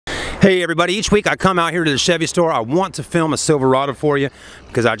Hey everybody, each week I come out here to the Chevy store. I want to film a Silverado for you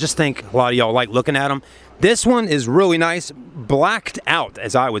because I just think a lot of y'all like looking at them. This one is really nice, blacked out,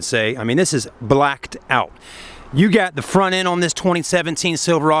 as I would say. I mean, this is blacked out. You got the front end on this 2017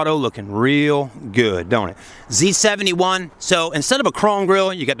 Silverado looking real good, don't it? Z71, so instead of a chrome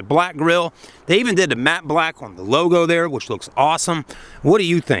grille, you got the black grille. They even did the matte black on the logo there, which looks awesome. What do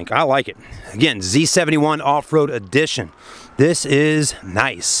you think? I like it. Again, Z71 Off-Road Edition. This is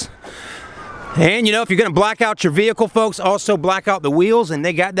nice. And you know, if you're going to black out your vehicle, folks, also black out the wheels, and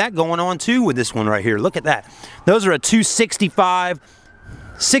they got that going on too with this one right here. Look at that. Those are a 265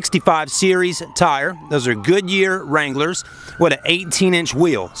 65 series tire. Those are Goodyear Wranglers with an 18-inch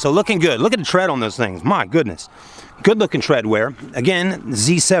wheel. So looking good. Look at the tread on those things. My goodness. Good looking tread wear. Again,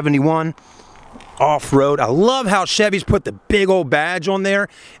 Z71 Off-Road. I love how Chevy's put the big old badge on there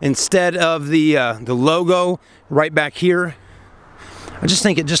instead of the logo right back here. I just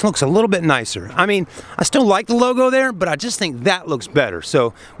think it just looks a little bit nicer. I mean, I still like the logo there, but I just think that looks better.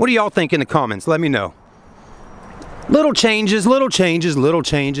 So what do y'all think in the comments? Let me know. Little changes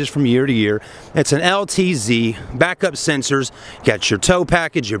from year to year. It's an LTZ, backup sensors, you got your tow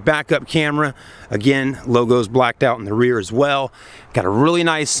package, your backup camera. Again, logo's blacked out in the rear as well. Got a really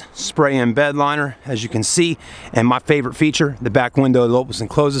nice spray-in bed liner, as you can see. And my favorite feature, the back window that opens and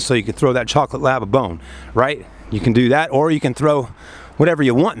closes so you can throw that chocolate lab a bone, right? You can do that, or you can throw whatever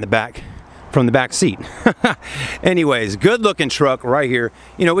you want in the back from the back seat. Anyways, good looking truck right here.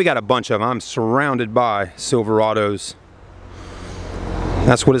 You know, we got a bunch of them. I'm surrounded by Silverados.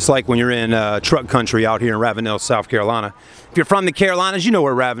 That's what it's like when you're in truck country out here in Ravenel, South Carolina. If you're from the Carolinas, you know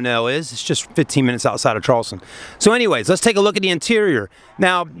where Ravenel is. It's just 15 minutes outside of Charleston. So anyways, let's take a look at the interior.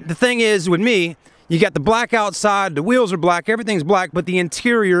 Now, the thing is with me, you got the black outside, the wheels are black, everything's black, but the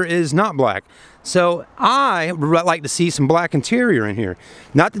interior is not black. So I would like to see some black interior in here.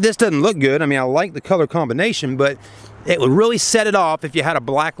 Not that this doesn't look good. I mean, I like the color combination, but it would really set it off if you had a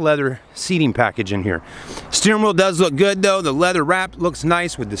black leather seating package in here. Steering wheel does look good though. The leather wrap looks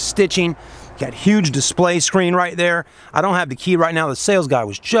nice with the stitching. Got huge display screen right there. I don't have the key right now. The sales guy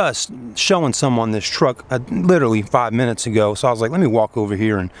was just showing some on this truck literally 5 minutes ago. So I was like, let me walk over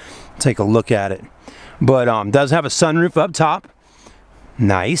here and take a look at it. But does have a sunroof up top.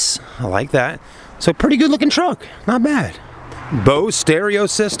 Nice, I like that. So pretty good looking truck, not bad. Bose stereo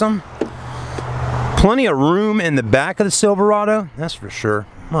system. Plenty of room in the back of the Silverado, that's for sure.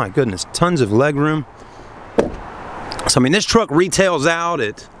 My goodness, tons of leg room. So I mean, this truck retails out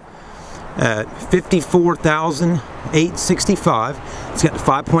at $54,865. It's got the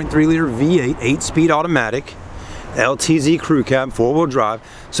 5.3 liter V8, 8-speed automatic. LTZ crew cab, 4-wheel drive.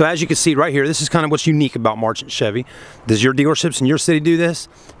 So as you can see right here, this is kind of what's unique about Marchant Chevy. Does your dealerships in your city do this?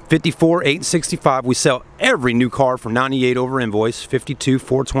 $54,865. We sell every new car for $98 over invoice,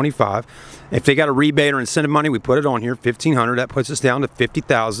 $52,425. If they got a rebate or incentive money, we put it on here, $1,500. That puts us down to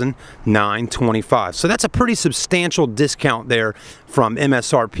 $50,925. So that's a pretty substantial discount there from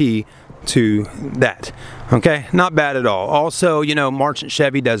MSRP to that. Okay, not bad at all. Also, you know, Marchant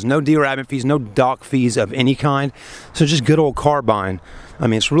Chevy does no dealer admin fees, no dock fees of any kind. So just good old car buying. I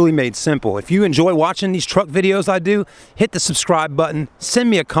mean, it's really made simple. If you enjoy watching these truck videos I do, hit the subscribe button, send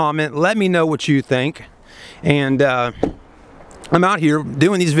me a comment, let me know what you think. And I'm out here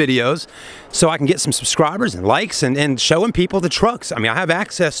doing these videos so I can get some subscribers and likes and showing people the trucks. I mean, I have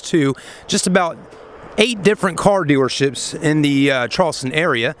access to just about 8 different car dealerships in the Charleston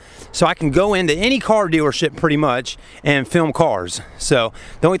area, so I can go into any car dealership pretty much and film cars. So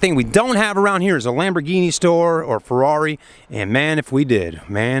the only thing we don't have around here is a Lamborghini store or Ferrari, and man if we did,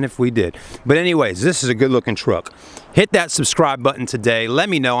 But anyways, this is a good looking truck. Hit that subscribe button today. Let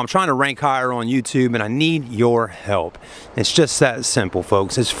me know. I'm trying to rank higher on YouTube and I need your help. It's just that simple,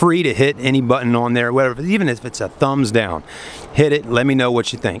 folks. It's free to hit any button on there, whatever, even if it's a thumbs down. Hit it, let me know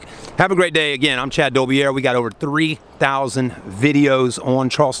what you think. Have a great day. Again, I'm Chad Dolbier. We got over 3,000 videos on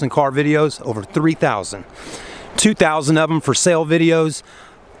Charleston car videos, over 3,000. 2,000 of them for sale videos.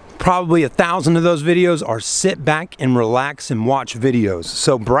 Probably 1,000 of those videos are sit back and relax and watch videos.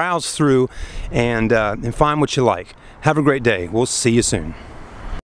 So browse through and find what you like. Have a great day. We'll see you soon.